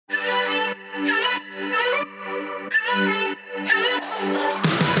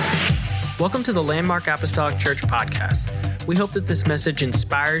Welcome to the Landmark Apostolic Church podcast. We hope that this message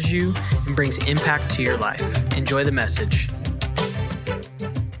inspires you and brings impact to your life. Enjoy the message.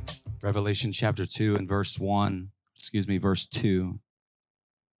 Revelation chapter 2 and verse 2.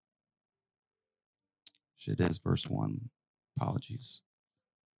 It is verse 1. Apologies.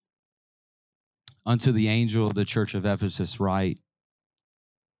 Unto the angel of the church of Ephesus write,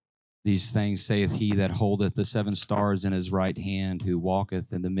 these things saith he that holdeth the 7 stars in his right hand, who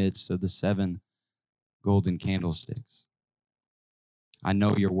walketh in the midst of the 7 golden candlesticks. I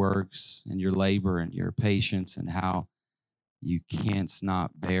know your works and your labor and your patience, and how you canst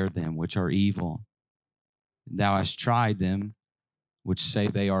not bear them which are evil. Thou hast tried them which say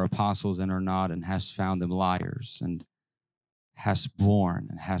they are apostles and are not, and hast found them liars, and hast borne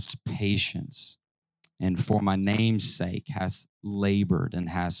and hast patience, and for my name's sake hast labored and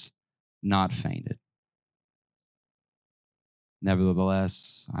hast not fainted.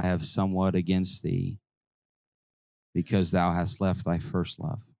 Nevertheless, I have somewhat against thee, because thou hast left thy first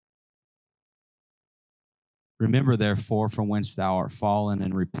love. Remember, therefore, from whence thou art fallen,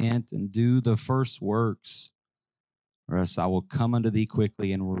 and repent, and do the first works, or else I will come unto thee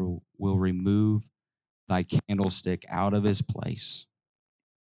quickly, and will remove thy candlestick out of his place,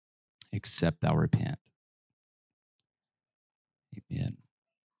 except thou repent. Amen.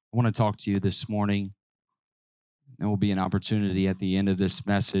 I want to talk to you this morning. There will be an opportunity at the end of this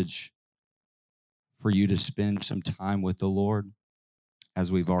message for you to spend some time with the Lord,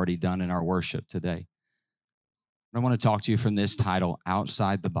 as we've already done in our worship today. I want to talk to you from this title,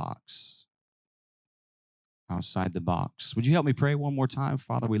 Outside the Box. Outside the box. Would you help me pray one more time?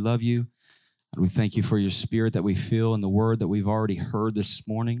 Father, we love you. And we thank you for your spirit that we feel and the word that we've already heard this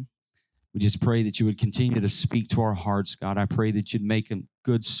morning. We just pray that you would continue to speak to our hearts, God. I pray that you'd make them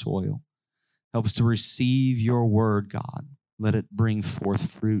good soil. Help us to receive your word, God. Let it bring forth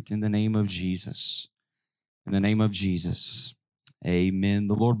fruit in the name of Jesus. In the name of Jesus, amen.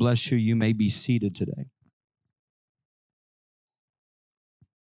 The Lord bless you. You may be seated today.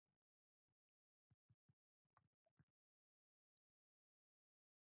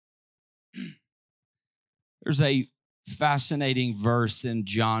 There's a fascinating verse in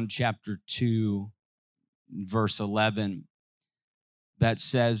John chapter 2, verse 11, that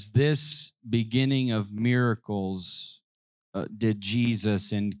says, this beginning of miracles did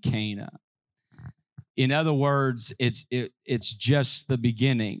Jesus in Cana. In other words, it's just the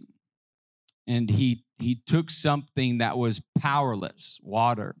beginning. And he took something that was powerless,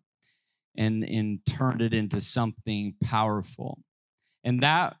 water, and turned it into something powerful. And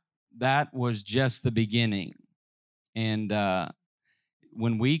that was just the beginning. And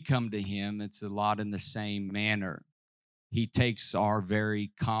when we come to him, it's a lot in the same manner. He takes our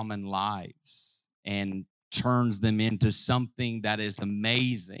very common lives and turns them into something that is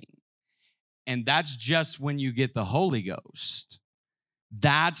amazing. And that's just when you get the Holy Ghost.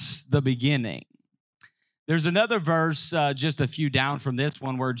 That's the beginning. There's another verse just a few down from this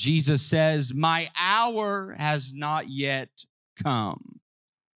one where Jesus says, my hour has not yet come.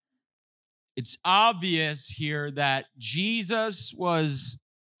 It's obvious here that Jesus was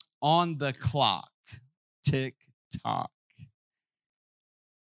on the clock. Tick tock.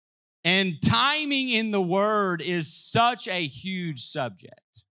 And timing in the word is such a huge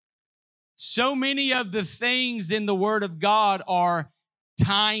subject. So many of the things in the word of God are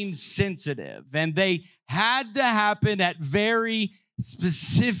time sensitive, and they had to happen at very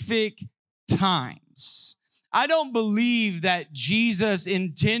specific times. I don't believe that Jesus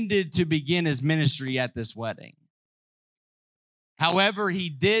intended to begin his ministry at this wedding. However, he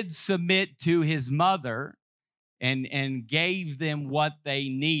did submit to his mother and gave them what they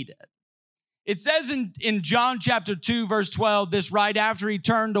needed. It says in John chapter 2, verse 12, this right after he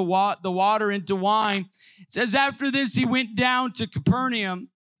turned the water into wine, it says, after this he went down to Capernaum,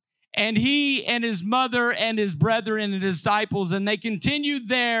 and he and his mother and his brethren and his disciples, and they continued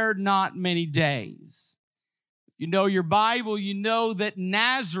there not many days. You know your Bible, you know that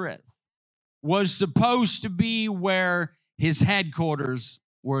Nazareth was supposed to be where his headquarters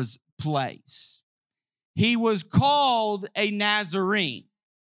was placed. He was called a Nazarene.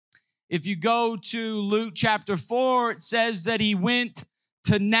 If you go to Luke chapter 4, it says that he went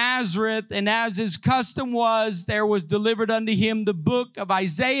to Nazareth, and as his custom was, there was delivered unto him the book of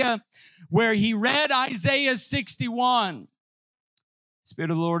Isaiah, where he read Isaiah 61.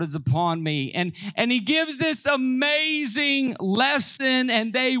 Spirit of the Lord is upon me. And he gives this amazing lesson,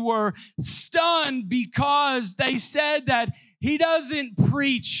 and they were stunned because they said that he doesn't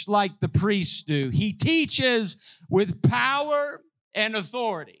preach like the priests do. He teaches with power and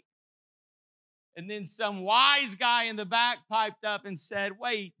authority. And then some wise guy in the back piped up and said,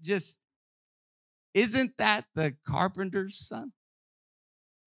 wait, just Isn't that the carpenter's son?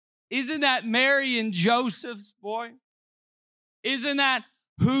 Isn't that Mary and Joseph's boy? Isn't that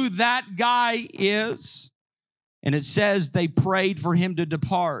who that guy is? And it says they prayed for him to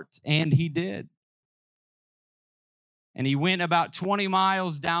depart, and he did. And he went about 20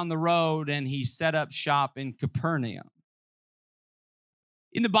 miles down the road, and he set up shop in Capernaum.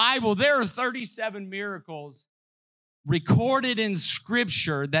 In the Bible, there are 37 miracles recorded in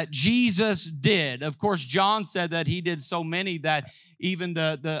Scripture that Jesus did. Of course, John said that he did so many that even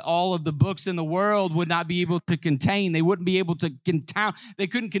all of the books in the world would not be able to contain. They wouldn't be able to contain. They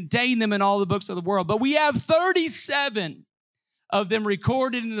couldn't contain them in all the books of the world. But we have 37 of them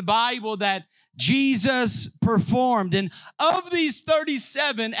recorded in the Bible that Jesus performed. And of these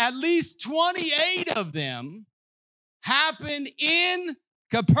 37, at least 28 of them happened in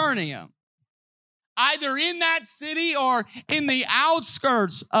Capernaum, either in that city or in the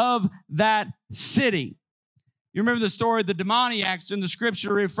outskirts of that city. You remember the story of the demoniacs in the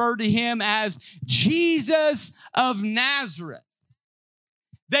Scripture referred to him as Jesus of Nazareth.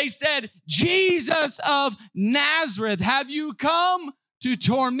 They said, Jesus of Nazareth, have you come to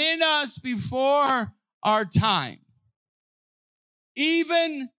torment us before our time?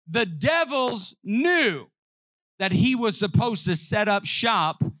 Even the devils knew that he was supposed to set up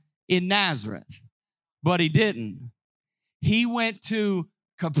shop in Nazareth, but he didn't. He went to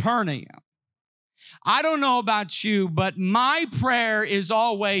Capernaum. I don't know about you, but my prayer is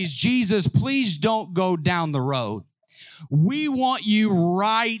always, Jesus, please don't go down the road. We want you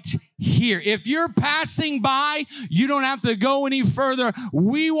right here. If you're passing by, you don't have to go any further.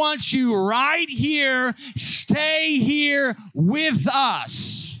 We want you right here. Stay here with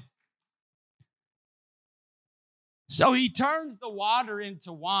us. So he turns the water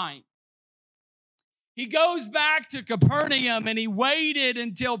into wine. He goes back to Capernaum and he waited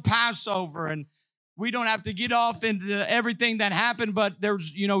until Passover. And we don't have to get off into everything that happened, but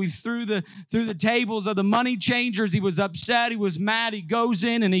there's, he threw the tables of the money changers. He was upset. He was mad. He goes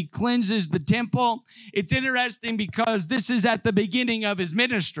in and he cleanses the temple. It's interesting because this is at the beginning of his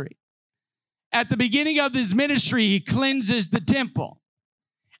ministry. At the beginning of his ministry, he cleanses the temple.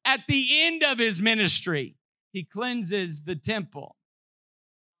 At the end of his ministry, he cleanses the temple.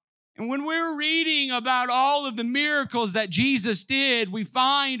 And when we're reading about all of the miracles that Jesus did, we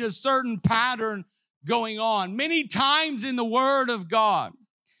find a certain pattern going on. Many times in the Word of God,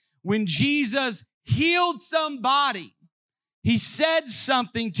 when Jesus healed somebody, he said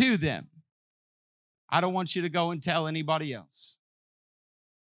something to them. I don't want you to go and tell anybody else.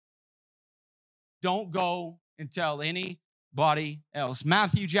 Don't go and tell anybody else.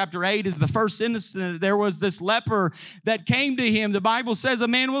 Matthew chapter 8 is the first instance. There was this leper that came to him. The Bible says a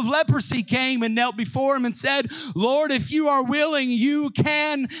man with leprosy came and knelt before him and said, Lord, if you are willing, you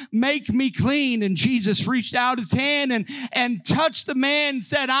can make me clean. And Jesus reached out his hand and touched the man and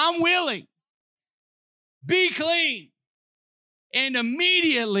said, I'm willing. Be clean. And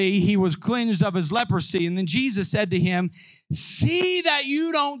immediately he was cleansed of his leprosy. And then Jesus said to him, see that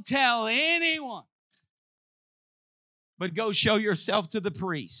you don't tell anyone, but go show yourself to the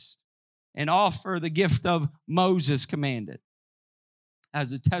priest and offer the gift of Moses commanded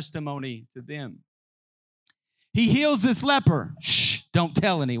as a testimony to them. He heals this leper. Shh, don't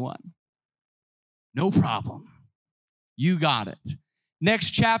tell anyone. No problem. You got it. Next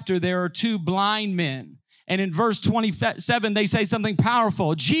chapter, there are two blind men. And in verse 27, they say something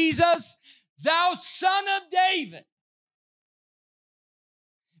powerful. Jesus, thou son of David.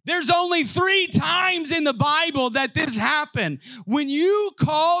 There's only 3 times in the Bible that this happened. When you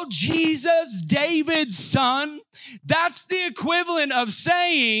call Jesus David's son, that's the equivalent of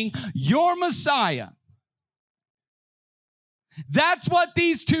saying, you're Messiah. That's what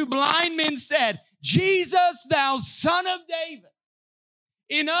these 2 blind men said. Jesus, thou son of David.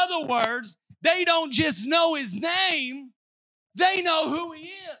 In other words, they don't just know his name, they know who he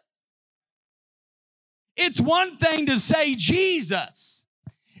is. It's one thing to say Jesus.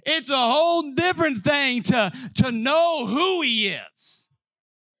 It's a whole different thing to know who he is.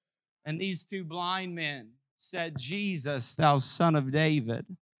 And these 2 blind men said, Jesus, thou son of David,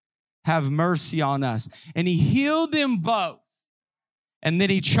 have mercy on us. And he healed them both. And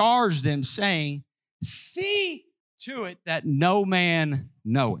then he charged them, saying, see to it that no man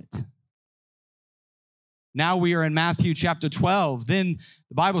know it. Now we are in Matthew chapter 12. Then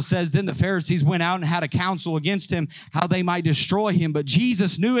the Bible says, then the Pharisees went out and had a council against him, how they might destroy him. But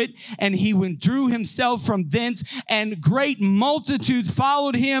Jesus knew it, and he withdrew himself from thence, and great multitudes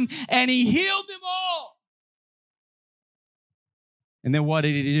followed him, and he healed them all. And then what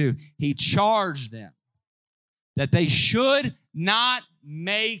did he do? He charged them that they should not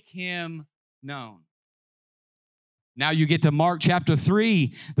make him known. Now you get to Mark chapter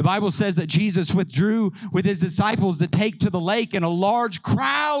 3. The Bible says that Jesus withdrew with his disciples to take to the lake, and a large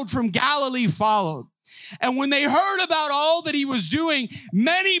crowd from Galilee followed. And when they heard about all that he was doing,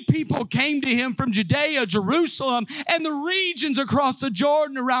 many people came to him from Judea, Jerusalem, and the regions across the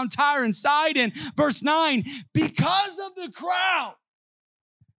Jordan around Tyre and Sidon. Verse 9, because of the crowd,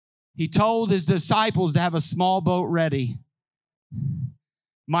 he told his disciples to have a small boat ready.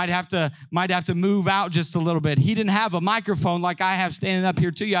 Might have to move out just a little bit. He didn't have a microphone like I have standing up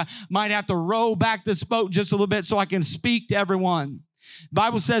here to you. I might have to row back this boat just a little bit so I can speak to everyone. The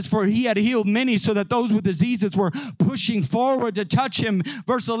Bible says, for he had healed many so that those with diseases were pushing forward to touch him.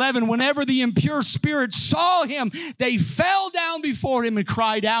 Verse 11, whenever the impure spirits saw him, they fell down before him and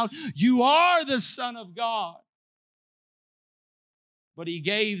cried out, you are the Son of God. But he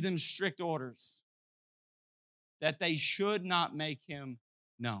gave them strict orders that they should not make him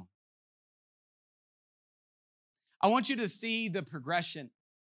known. I want you to see the progression.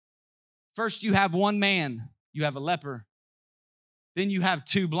 First, you have one man. You have a leper. Then you have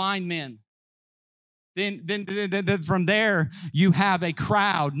two blind men. Then from there, you have a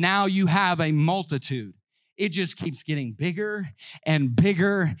crowd. Now you have a multitude. It just keeps getting bigger and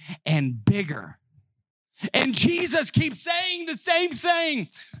bigger and bigger. And Jesus keeps saying the same thing.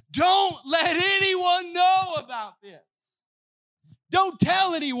 Don't let anyone know about this. Don't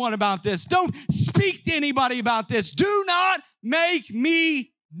tell anyone about this. Don't speak to anybody about this. Do not make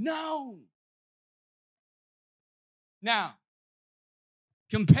me known. Now,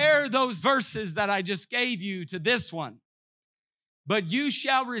 compare those verses that I just gave you to this one. But you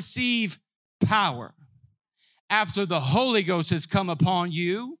shall receive power after the Holy Ghost has come upon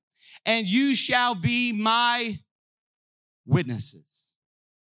you, and you shall be my witnesses.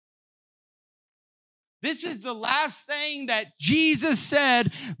 This is the last thing that Jesus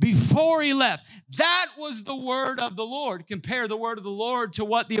said before he left. That was the word of the Lord. Compare the word of the Lord to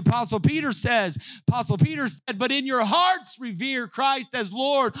what the Apostle Peter says. Apostle Peter said, but in your hearts revere Christ as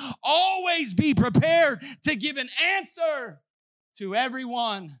Lord. Always be prepared to give an answer to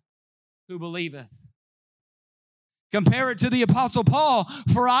everyone who believeth. Compare it to the Apostle Paul.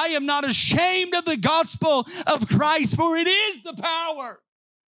 For I am not ashamed of the gospel of Christ, for it is the power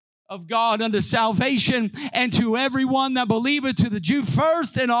of God unto salvation, and to everyone that believeth, to the Jew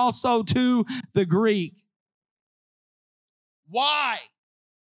first, and also to the Greek. Why?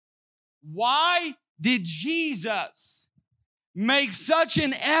 Why did Jesus make such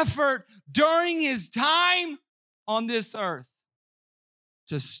an effort during his time on this earth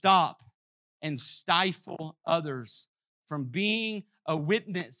to stop and stifle others from being a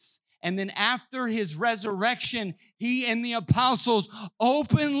witness? And then after his resurrection, he and the apostles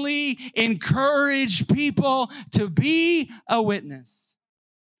openly encouraged people to be a witness.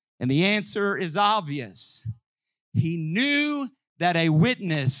 And the answer is obvious. He knew that a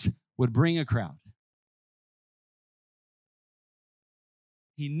witness would bring a crowd.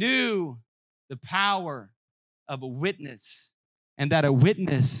 He knew the power of a witness and that a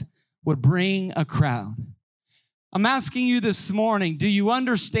witness would bring a crowd. I'm asking you this morning, do you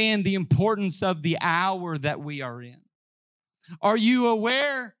understand the importance of the hour that we are in? Are you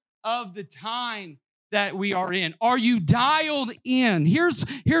aware of the time that we are in? Are you dialed in? Here's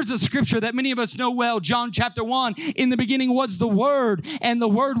a scripture that many of us know well, John chapter 1. In the beginning was the Word, and the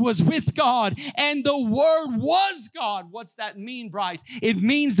Word was with God, and the Word was God. What's that mean, Bryce? It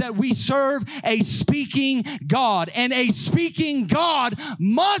means that we serve a speaking God, and a speaking God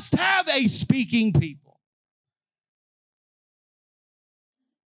must have a speaking people.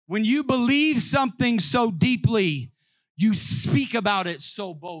 When you believe something so deeply, you speak about it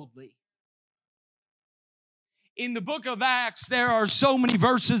so boldly. In the book of Acts, there are so many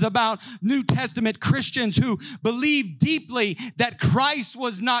verses about New Testament Christians who believed deeply that Christ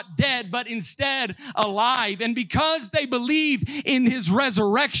was not dead, but instead alive. And because they believed in his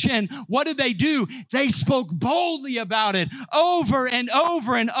resurrection, what did they do? They spoke boldly about it over and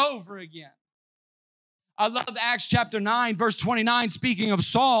over and over again. I love Acts chapter 9, verse 29, speaking of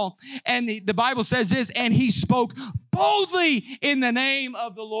Saul. And the Bible says this, and he spoke boldly in the name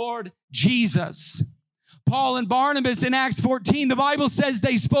of the Lord Jesus. Paul and Barnabas in Acts 14, the Bible says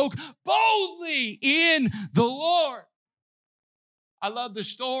they spoke boldly in the Lord. I love the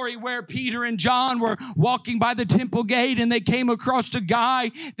story where Peter and John were walking by the temple gate and they came across a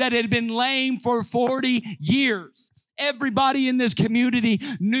guy that had been lame for 40 years. everybody in this community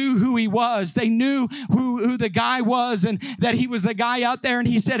knew who he was. They knew who the guy was and that he was the guy out there. And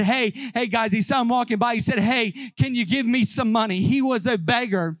he said, hey guys, he saw him walking by. He said, hey, can you give me some money? He was a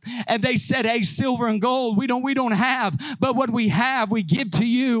beggar. And they said, hey, silver and gold, we don't have, but what we have, we give to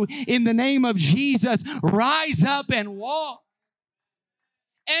you in the name of Jesus. Rise up and walk.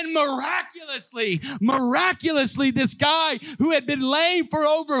 And miraculously, this guy who had been lame for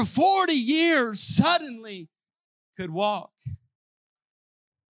over 40 years suddenly could walk.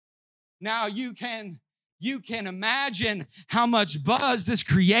 Now you can imagine how much buzz this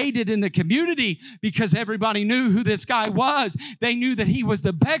created in the community because everybody knew who this guy was. They knew that he was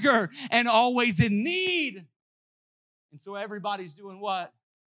the beggar and always in need. And so everybody's doing what?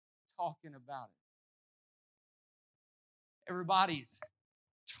 Talking about it. Everybody's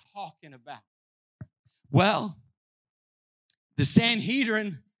talking about it. Well, the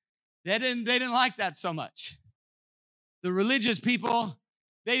Sanhedrin, they didn't like that so much. The religious people,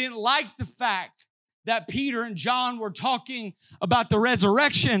 they didn't like the fact that Peter and John were talking about the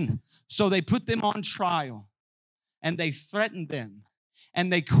resurrection. So they put them on trial and they threatened them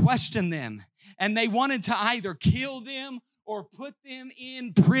and they questioned them and they wanted to either kill them or put them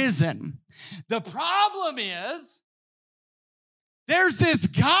in prison. The problem is, there's this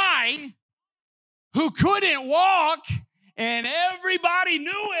guy who couldn't walk and everybody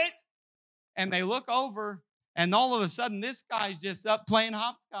knew it. And they look over and all of a sudden this guy's just up playing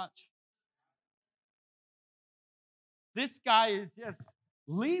hopscotch. This guy is just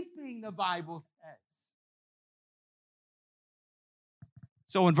leaping, the Bible says.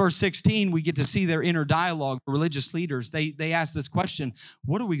 So in verse 16, we get to see their inner dialogue. The religious leaders, they ask this question,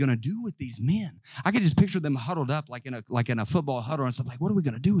 what are we going to do with these men? I could just picture them huddled up like in a football huddle and stuff like, what are we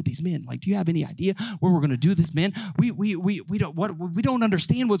going to do with these men? Like, do you have any idea where we're going to do this, men? We don't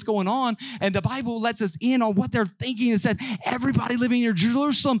understand what's going on. And the Bible lets us in on what they're thinking and said, everybody living in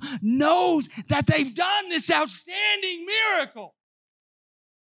Jerusalem knows that they've done this outstanding miracle.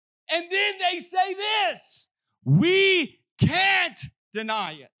 And then they say this, we can't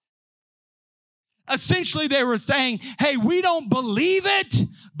deny it. Essentially, they were saying, hey, we don't believe it,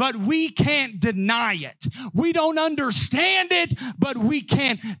 but we can't deny it. We don't understand it, but we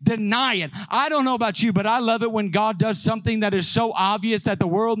can't deny it. I don't know about you, but I love it when God does something that is so obvious that the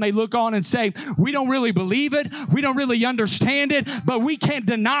world may look on and say, we don't really believe it, we don't really understand it, but we can't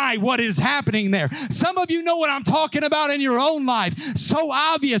deny what is happening there. Some of you know what I'm talking about in your own life. So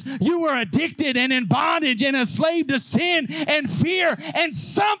obvious. You were addicted and in bondage and enslaved to sin and fear, and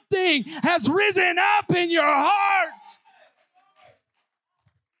something has risen up in your heart.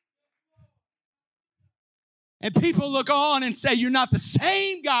 And people look on and say, you're not the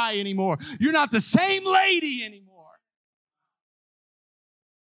same guy anymore. You're not the same lady anymore.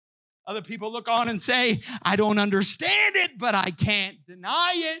 Other people look on and say, I don't understand it, but I can't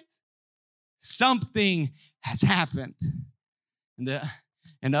deny it. Something has happened.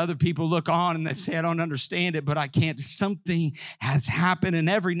 And other people look on and they say, I don't understand it, but I can't. Something has happened. And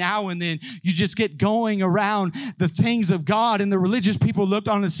every now and then you just get going around the things of God. And the religious people looked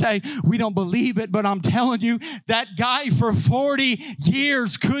on and say, we don't believe it, but I'm telling you, that guy for 40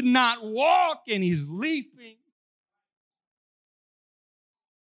 years could not walk and he's leaping.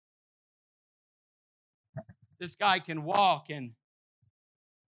 This guy can walk and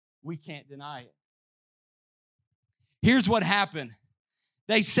we can't deny it. Here's what happened.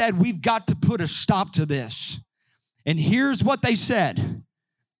 They said, we've got to put a stop to this. And here's what they said.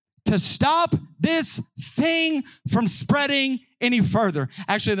 To stop this thing from spreading any further.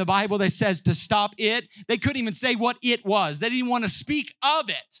 Actually, in the Bible, they says to stop it. They couldn't even say what it was. They didn't want to speak of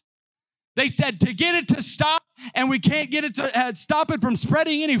it. They said to get it to stop, and we can't get it to stop it from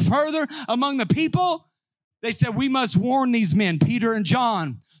spreading any further among the people. They said we must warn these men, Peter and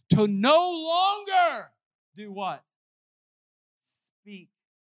John, to no longer do what? Speak.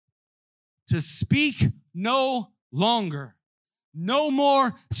 To speak no longer. No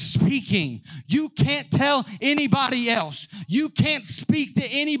more speaking. You can't tell anybody else. You can't speak to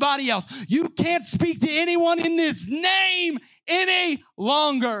anybody else. You can't speak to anyone in this name any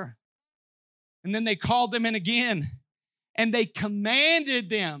longer. And then they called them in again, and they commanded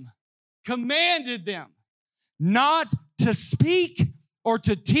them not to speak or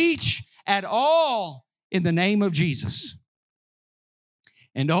to teach at all in the name of Jesus.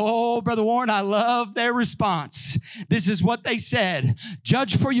 And oh, Brother Warren, I love their response. This is what they said.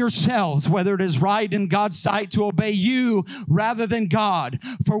 Judge for yourselves whether it is right in God's sight to obey you rather than God.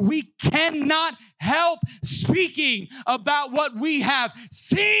 For we cannot help speaking about what we have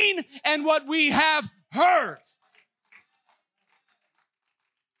seen and what we have heard.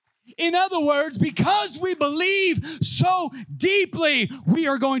 In other words, because we believe so deeply, we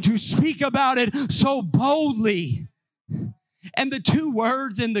are going to speak about it so boldly. And the two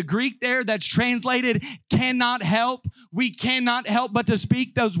words in the Greek there that's translated cannot help. We cannot help but to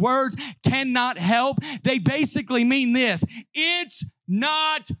speak those words, cannot help. They basically mean this: it's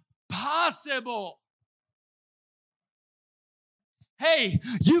not possible. Hey,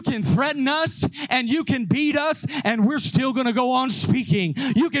 you can threaten us and you can beat us and we're still going to go on speaking.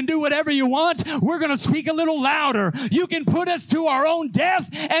 You can do whatever you want. We're going to speak a little louder. You can put us to our own death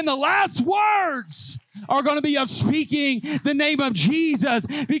and the last words are going to be of speaking the name of Jesus.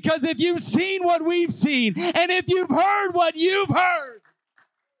 Because if you've seen what we've seen and if you've heard what you've heard,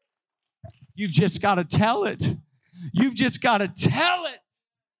 you've just got to tell it. You've just got to tell it.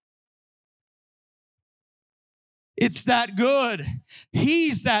 It's that good.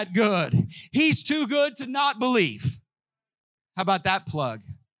 He's that good. He's too good to not believe. How about that plug?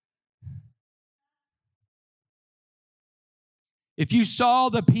 If you saw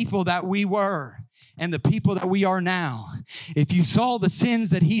the people that we were and the people that we are now, if you saw the sins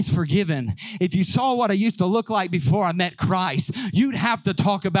that He's forgiven, if you saw what I used to look like before I met Christ, you'd have to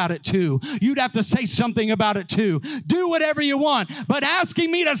talk about it too. You'd have to say something about it too. Do whatever you want. But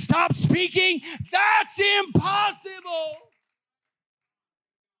asking me to stop speaking, that's impossible.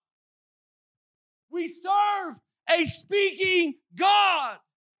 We serve a speaking God.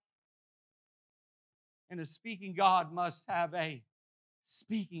 And a speaking God must have a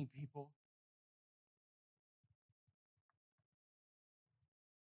speaking people.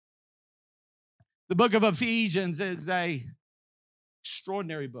 The book of Ephesians is an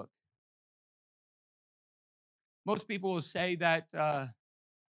extraordinary book. Most people will say that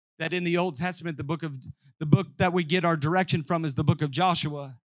that in the Old Testament, the book that we get our direction from is the book of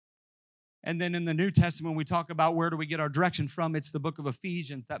Joshua. And then in the New Testament, when we talk about where do we get our direction from, it's the book of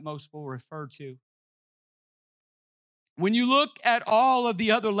Ephesians that most will refer to. When you look at all of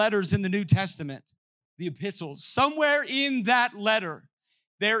the other letters in the New Testament, the epistles, somewhere in that letter,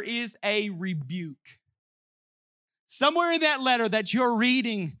 there is a rebuke. Somewhere in that letter that you're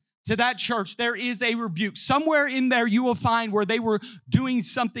reading to that church, there is a rebuke. Somewhere in there you will find where they were doing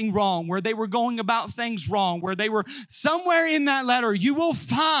something wrong, where they were going about things wrong, where they were, somewhere in that letter you will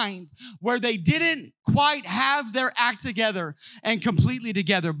find where they didn't quite have their act together and completely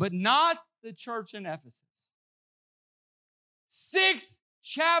together, but not the church in Ephesus. 6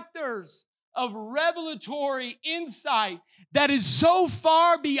 chapters of revelatory insight that is so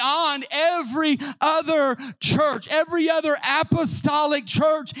far beyond every other church, every other apostolic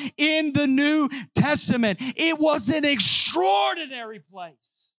church in the New Testament. It was an extraordinary place.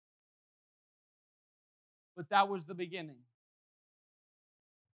 But that was the beginning.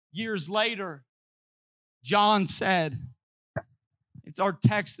 Years later, John said, it's our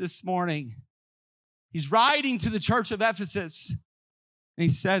text this morning. He's writing to the church of Ephesus. And he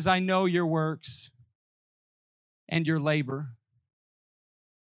says, I know your works and your labor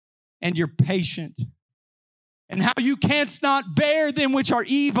and you're patient and how you canst not bear them which are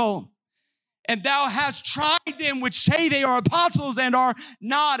evil. And thou hast tried them which say they are apostles and are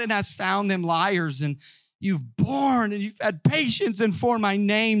not, and hast found them liars. And you've borne and you've had patience, and for my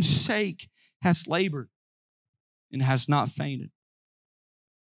name's sake hast labored and hast not fainted.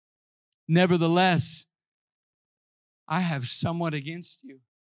 Nevertheless, I have somewhat against you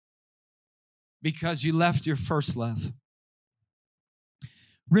because you left your first love.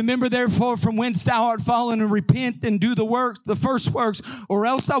 Remember therefore from whence thou art fallen, and repent and do the works, the first works, or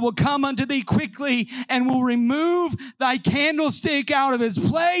else I will come unto thee quickly and will remove thy candlestick out of his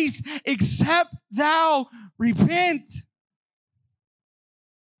place, except thou repent.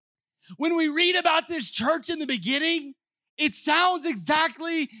 When we read about this church in the beginning, it sounds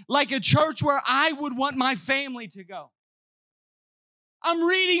exactly like a church where I would want my family to go. I'm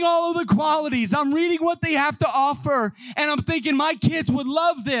reading all of the qualities. I'm reading what they have to offer. And I'm thinking my kids would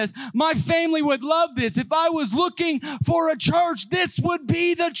love this. My family would love this. If I was looking for a church, this would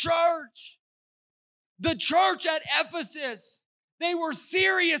be the church. The church at Ephesus, they were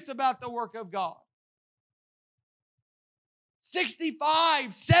serious about the work of God.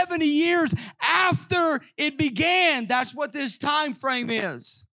 65, 70 years after it began, that's what this time frame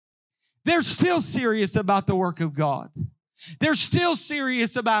is. They're still serious about the work of God. They're still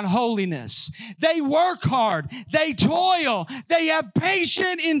serious about holiness. They work hard. They toil. They have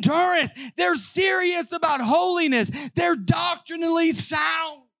patient endurance. They're serious about holiness. They're doctrinally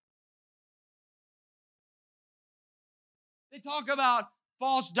sound. They talk about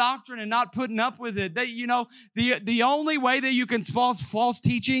false doctrine and not putting up with it. The only way that you can spot false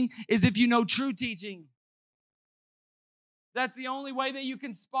teaching is if you know true teaching. That's the only way that you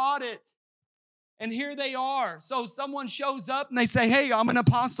can spot it. And here they are. So someone shows up and they say, hey, I'm an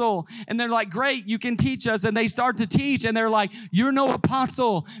apostle. And they're like, great, you can teach us. And they start to teach and they're like, you're no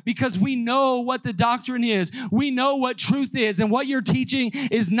apostle, because we know what the doctrine is. We know what truth is. And what you're teaching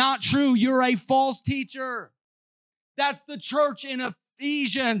is not true. You're a false teacher. That's the church in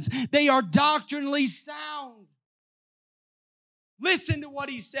Ephesians. They are doctrinally sound. Listen to what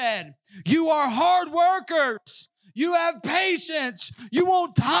he said. You are hard workers. You have patience. You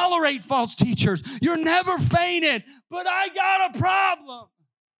won't tolerate false teachers. You're never fainted. But I got a problem.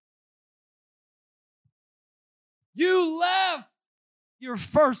 You left your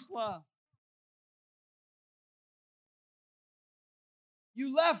first love.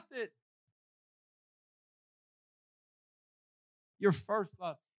 You left it. Your first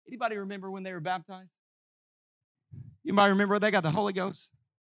love. Anybody remember when they were baptized? Anybody remember they got the Holy Ghost?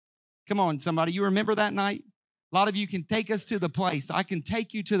 Come on, somebody. You remember that night? A lot of you can take us to the place. I can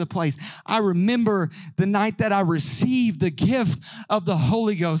take you to the place. I remember the night that I received the gift of the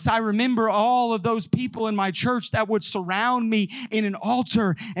Holy Ghost. I remember all of those people in my church that would surround me in an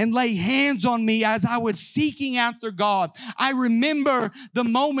altar and lay hands on me as I was seeking after God. I remember the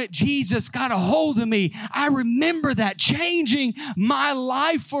moment Jesus got a hold of me. I remember that changing my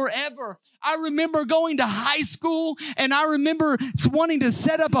life forever. I remember going to high school and I remember wanting to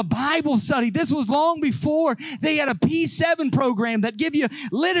set up a Bible study. This was long before they had a P7 program that give you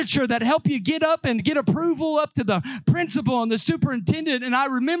literature that help you get up and get approval up to the principal and the superintendent. And I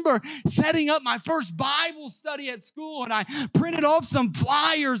remember setting up my first Bible study at school, and I printed off some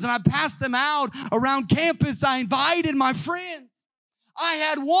flyers and I passed them out around campus. I invited my friends. I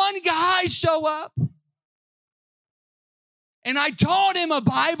had one guy show up. And I taught him a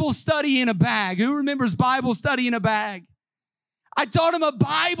Bible study in a bag. Who remembers Bible study in a bag? I taught him a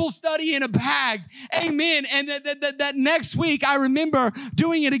Bible study in a bag. Amen. And that next week, I remember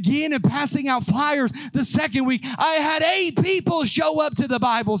doing it again and passing out flyers. The second week, I had 8 people show up to the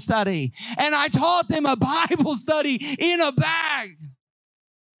Bible study. And I taught them a Bible study in a bag.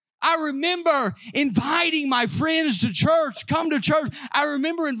 I remember inviting my friends to church, come to church. I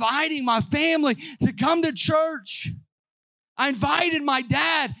remember inviting my family to come to church. I invited my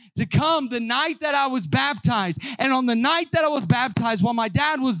dad to come the night that I was baptized. And on the night that I was baptized, while my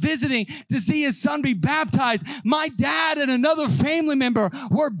dad was visiting to see his son be baptized, my dad and another family member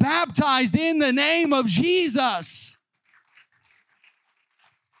were baptized in the name of Jesus.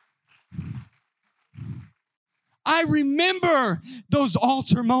 I remember those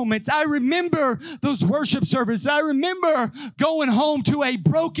altar moments. I remember those worship services. I remember going home to a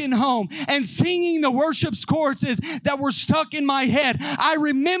broken home and singing the worship choruses that were stuck in my head. I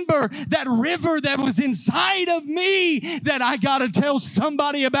remember that river that was inside of me that I got to tell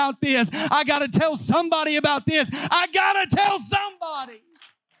somebody about this. I got to tell somebody about this. I got to tell somebody.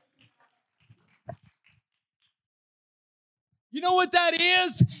 You know what that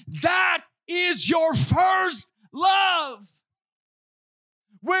is? That is your first love.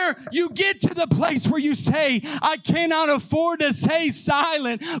 Where you get to the place where you say, I cannot afford to stay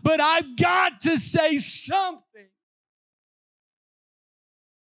silent, but I've got to say something.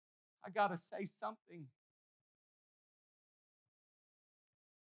 I got to say something.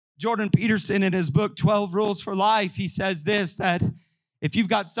 Jordan Peterson, in his book, 12 Rules for Life, he says this, that if you've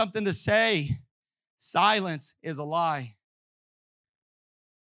got something to say, silence is a lie.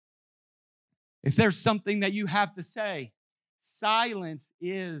 If there's something that you have to say, silence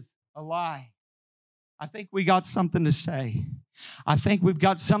is a lie. I think we got something to say. I think we've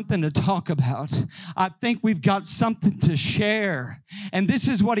got something to talk about. I think we've got something to share. And this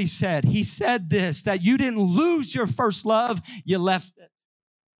is what he said. He said this, that you didn't lose your first love, you left it.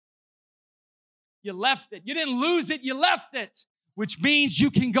 You left it. You didn't lose it, you left it. Which means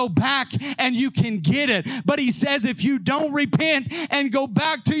you can go back and you can get it. But he says if you don't repent and go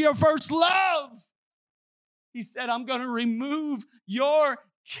back to your first love, he said, I'm going to remove your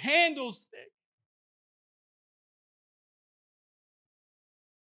candlestick.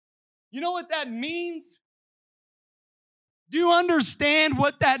 You know what that means? Do you understand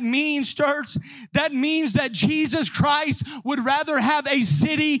what that means, church? That means that Jesus Christ would rather have a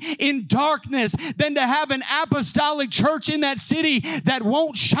city in darkness than to have an apostolic church in that city that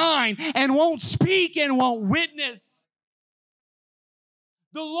won't shine and won't speak and won't witness.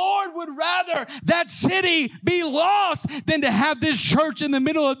 The Lord would rather that city be lost than to have this church in the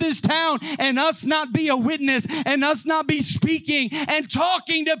middle of this town and us not be a witness and us not be speaking and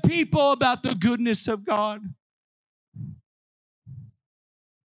talking to people about the goodness of God.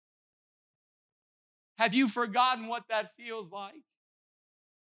 Have you forgotten what that feels like?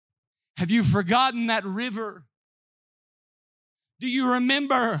 Have you forgotten that river Do you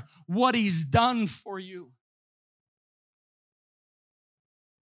remember what he's done for you?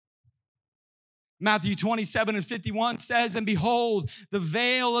 Matthew 27:51 says, and behold, the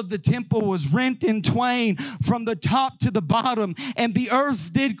veil of the temple was rent in twain from the top to the bottom, and the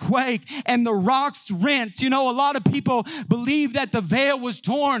earth did quake, and the rocks rent. You know, a lot of people believe that the veil was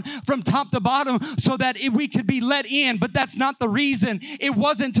torn from top to bottom so that we could be let in, but that's not the reason. It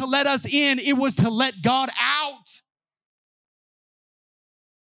wasn't to let us in, it was to let God out.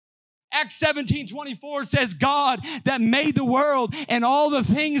 Acts 17:24 says, God that made the world and all the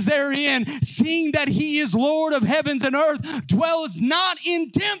things therein, seeing that he is Lord of heavens and earth, dwells not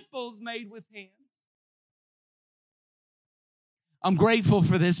in temples made with hands. I'm grateful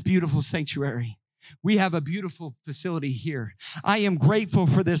for this beautiful sanctuary. We have a beautiful facility here. I am grateful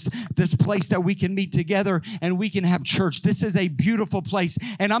for this place that we can meet together and we can have church. This is a beautiful place,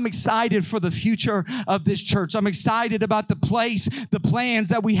 and I'm excited for the future of this church. I'm excited about the plans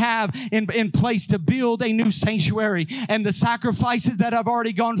that we have in place to build a new sanctuary and the sacrifices that have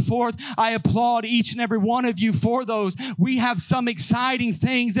already gone forth. I applaud each and every one of you for those. We have some exciting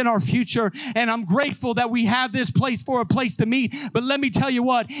things in our future, and I'm grateful that we have this place for a place to meet. But let me tell you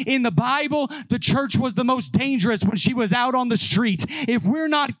what, in the Bible, the church was the most dangerous when she was out on the streets. If we're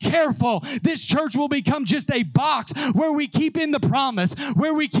not careful, this church will become just a box where we keep in the promise,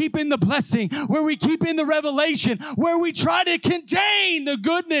 where we keep in the blessing, where we keep in the revelation, where we try to contain the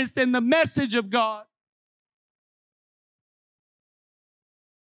goodness and the message of God.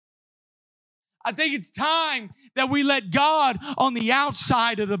 I think it's time that we let God on the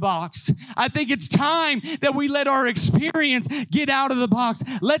outside of the box. I think it's time that we let our experience get out of the box.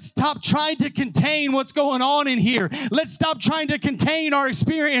 Let's stop trying to contain what's going on in here. Let's stop trying to contain our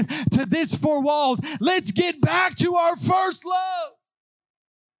experience to this four walls. Let's get back to our first love,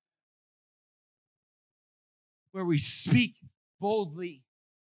 where we speak boldly,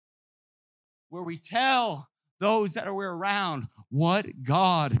 where we tell those that we're around what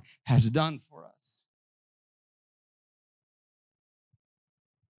God has done for us.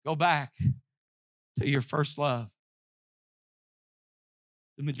 Go back to your first love.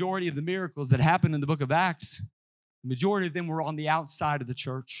 The majority of the miracles that happened in the book of Acts, the majority of them were on the outside of the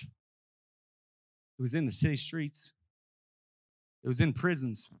church. It was in the city streets. It was in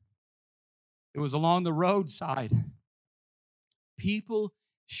prisons. It was along the roadside. People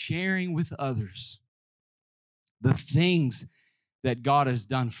sharing with others the things that God has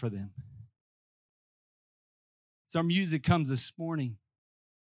done for them. As our music comes this morning,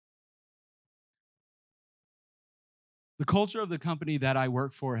 the culture of the company that I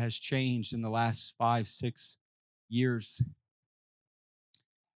work for has changed in the last 5-6 years.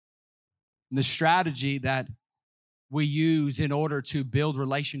 And the strategy that we use in order to build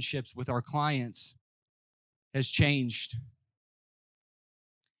relationships with our clients has changed.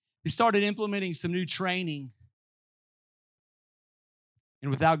 We started implementing some new training. And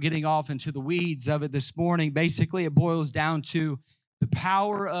without getting off into the weeds of it this morning, basically it boils down to the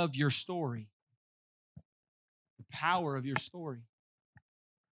power of your story. The power of your story.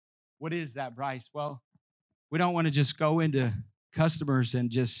 What is that, Bryce? Well, we don't want to just go into customers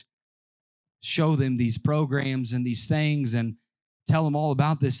and just show them these programs and these things and tell them all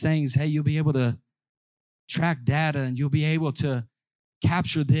about these things. Hey, you'll be able to track data and you'll be able to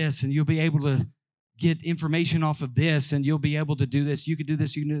capture this and you'll be able to get information off of this and you'll be able to do this. You could do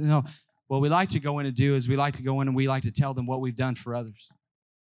this. You can do, no. What we like to go in and do is we like to go in and we like to tell them what we've done for others.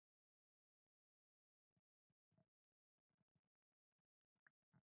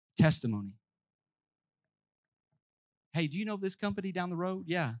 Testimony. Hey, do you know this company down the road?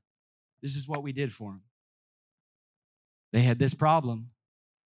 Yeah. This is what we did for them. They had this problem.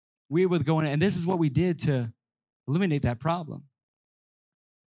 We were going, and this is what we did to eliminate that problem.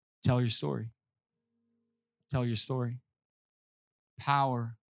 Tell your story. Tell your story.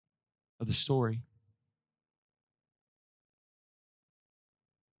 Power of the story.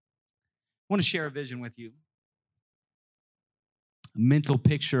 I want to share a vision with you. A mental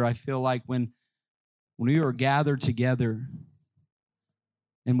picture, I feel like when we are gathered together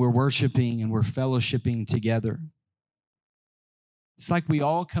and we're worshiping and we're fellowshipping together, it's like we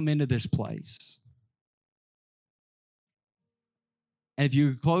all come into this place. And if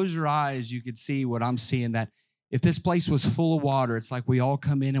you close your eyes, you could see what I'm seeing, that if this place was full of water, it's like we all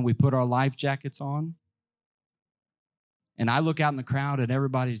come in and we put our life jackets on. And I look out in the crowd and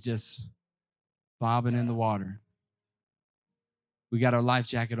everybody's just bobbing in the water. We got our life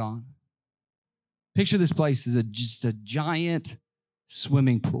jacket on. Picture this place as just a giant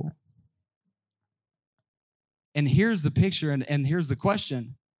swimming pool. And here's the picture, and here's the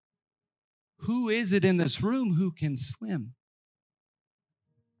question. Who is it in this room who can swim?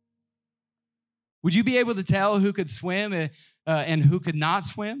 Would you be able to tell who could swim and who could not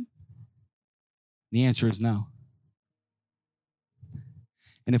swim? The answer is no.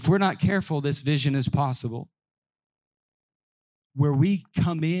 And if we're not careful, this vision is possible, where we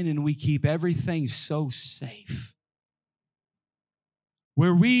come in and we keep everything so safe,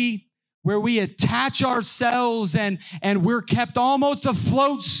 where we attach ourselves and we're kept almost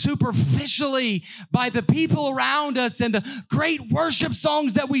afloat superficially by the people around us and the great worship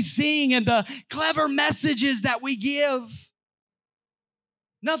songs that we sing and the clever messages that we give.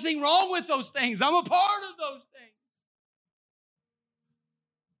 Nothing wrong with those things. I'm a part of those things.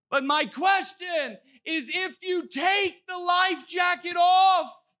 But my question is, if you take the life jacket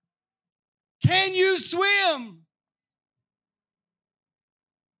off, can you swim?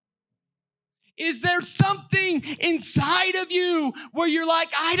 Is there something inside of you where you're like,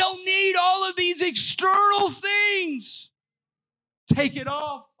 I don't need all of these external things? Take it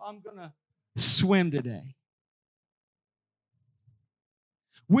off. I'm going to swim today.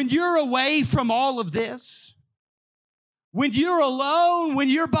 When you're away from all of this, when you're alone, when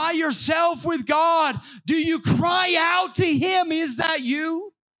you're by yourself with God, do you cry out to Him? Is that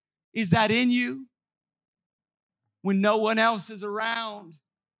you? Is that in you? When no one else is around,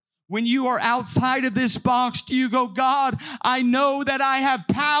 when you are outside of this box, do you go, God, I know that I have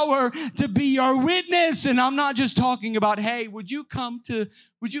power to be your witness? And I'm not just talking about, hey, would you come to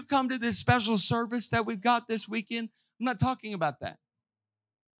this special service that we've got this weekend? I'm not talking about that.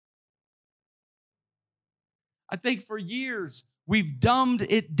 I think for years, we've dumbed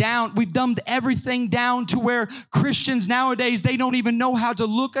it down. We've dumbed everything down to where Christians nowadays, they don't even know how to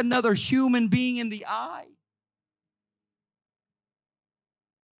look another human being in the eye.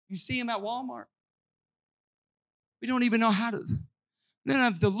 You see them at Walmart. We don't even know how to. We don't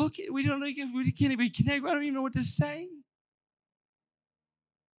have to look at. We can't even connect. I don't even know what to say.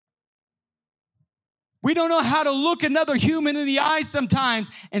 We don't know how to look another human in the eye sometimes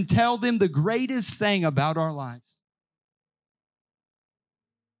and tell them the greatest thing about our lives.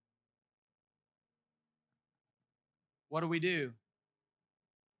 What do?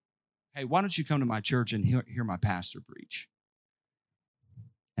 Hey, why don't you come to my church and hear my pastor preach?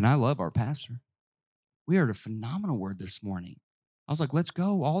 And I love our pastor. We heard a phenomenal word this morning. I was like, let's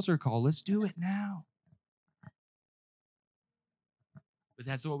go, altar call. Let's do it now. But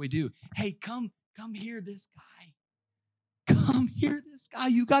that's what we do. Hey, come hear this guy. Come hear this guy.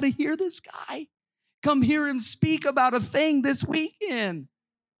 You got to hear this guy. Come hear him speak about a thing this weekend.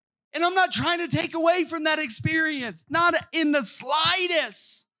 And I'm not trying to take away from that experience. Not in the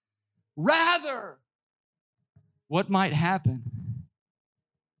slightest. Rather, what might happen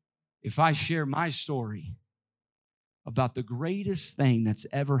if I share my story about the greatest thing that's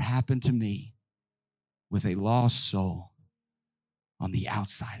ever happened to me with a lost soul on the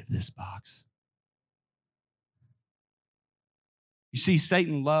outside of this box? You see,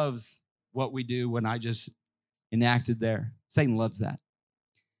 Satan loves what we do when I just enacted there. Satan loves that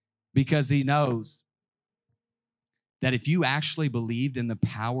because he knows that if you actually believed in the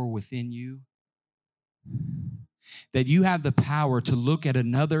power within you, that you have the power to look at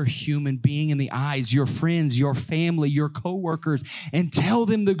another human being in the eyes, your friends, your family, your coworkers, and tell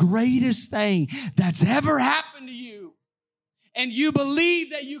them the greatest thing that's ever happened to you. And you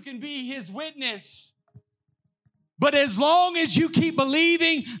believe that you can be his witness. But as long as you keep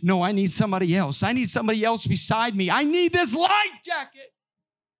believing, no, I need somebody else. I need somebody else beside me. I need this life jacket.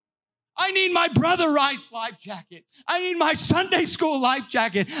 I need my Brother Rice life jacket. I need my Sunday school life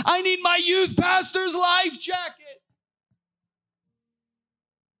jacket. I need my youth pastor's life jacket.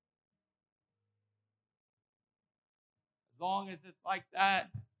 As long as it's like that,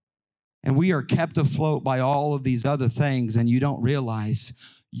 and we are kept afloat by all of these other things, and you don't realize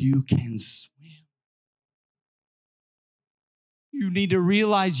you can swim. You need to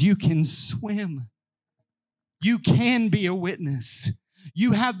realize you can swim. You can be a witness.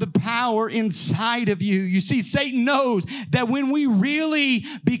 You have the power inside of you. You see, Satan knows that when we really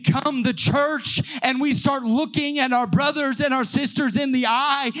become the church and we start looking at our brothers and our sisters in the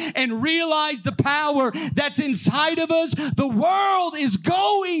eye and realize the power that's inside of us, the world is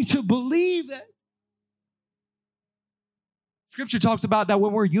going to believe it. Scripture talks about that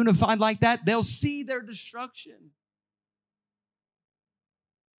when we're unified like that, they'll see their destruction.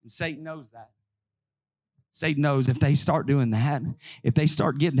 And Satan knows that. Satan knows if they start doing that, if they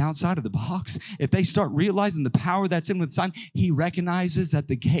start getting outside of the box, if they start realizing the power that's in with Simon, he recognizes that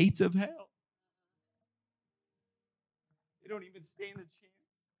the gates of hell, they don't even stand a chance.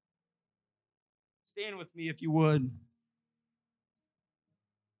 Stand with me if you would.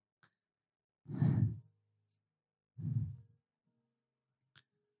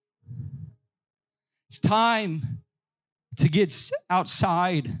 time to get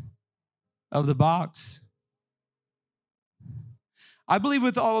outside of the box. I believe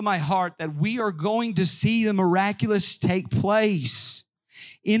with all of my heart that we are going to see the miraculous take place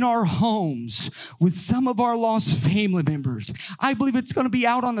in our homes with some of our lost family members. I believe it's going to be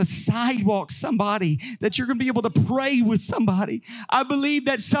out on the sidewalk, somebody, that you're going to be able to pray with somebody. I believe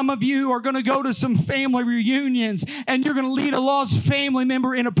that some of you are going to go to some family reunions and you're going to lead a lost family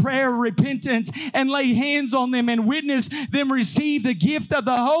member in a prayer of repentance and lay hands on them and witness them receive the gift of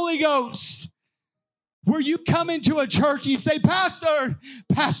the Holy Ghost. Where you come into a church and you say, Pastor,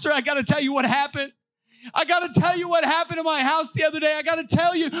 I got to tell you what happened. I got to tell you what happened in my house the other day. I got to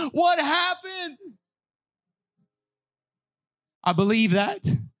tell you what happened. I believe that.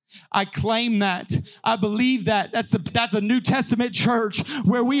 I claim that. I believe that. That's a New Testament church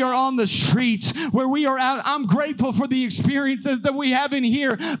where we are on the streets, where we are out. I'm grateful for the experiences that we have in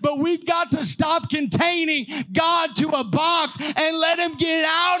here, but we've got to stop containing God to a box and let him get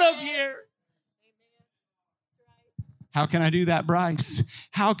out of here. How can I do that, Bryce?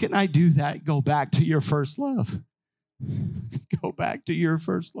 How can I do that? Go back to your first love. Go back to your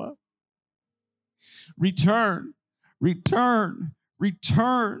first love. Return to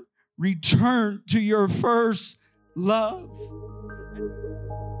your first love.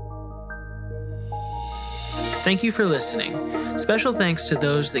 Thank you for listening. Special thanks to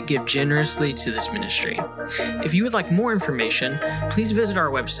those that give generously to this ministry. If you would like more information, please visit our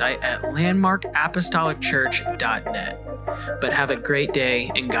website at landmarkapostolicchurch.net. But have a great day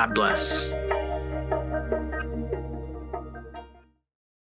and God bless.